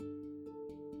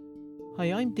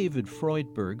Hi, I'm David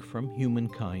Freudberg from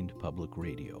Humankind Public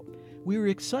Radio. We're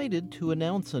excited to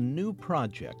announce a new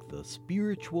project, the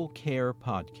Spiritual Care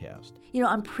Podcast. You know,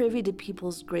 I'm privy to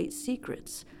people's great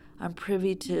secrets. I'm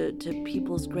privy to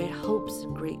people's great hopes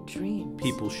and great dreams.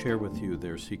 People share with you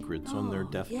their secrets on their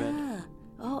deathbed. Yeah.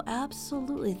 Oh,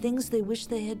 absolutely. Things they wish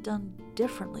they had done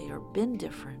differently or been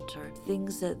different, or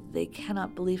things that they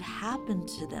cannot believe happened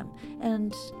to them.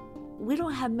 And we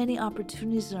don't have many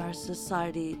opportunities in our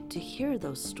society to hear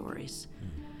those stories.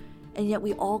 And yet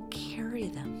we all carry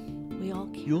them.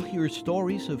 You'll hear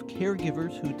stories of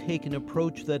caregivers who take an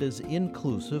approach that is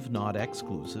inclusive, not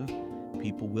exclusive.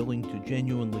 People willing to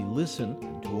genuinely listen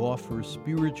and to offer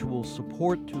spiritual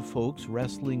support to folks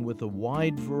wrestling with a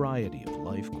wide variety of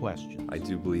life questions. I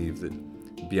do believe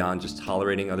that beyond just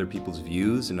tolerating other people's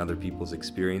views and other people's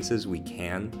experiences, we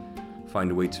can find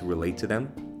a way to relate to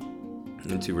them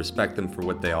and to respect them for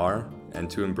what they are and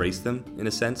to embrace them in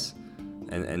a sense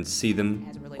and see them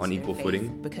on equal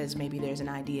footing. Because maybe there's an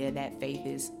idea that faith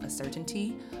is a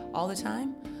certainty all the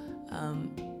time.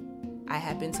 I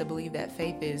happen to believe that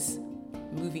faith is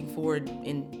moving forward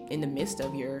in the midst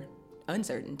of your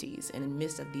uncertainties and in the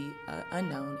midst of the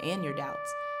unknown and your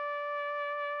doubts.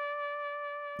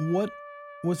 What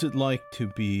was it like to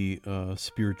be a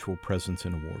spiritual presence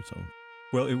in a war zone?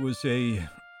 Well, it was a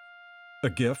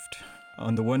gift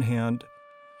on the one hand,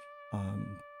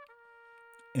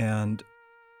 and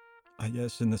I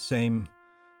guess in the same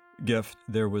gift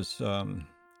there was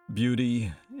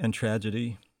beauty and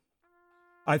tragedy.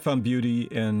 I found beauty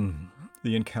in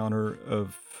the encounter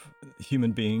of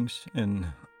human beings and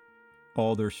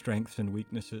all their strengths and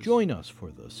weaknesses. Join us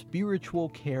for the Spiritual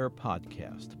Care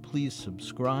Podcast. Please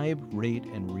subscribe, rate,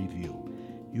 and review.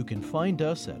 You can find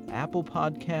us at Apple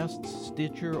Podcasts,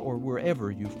 Stitcher, or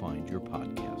wherever you find your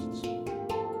podcasts.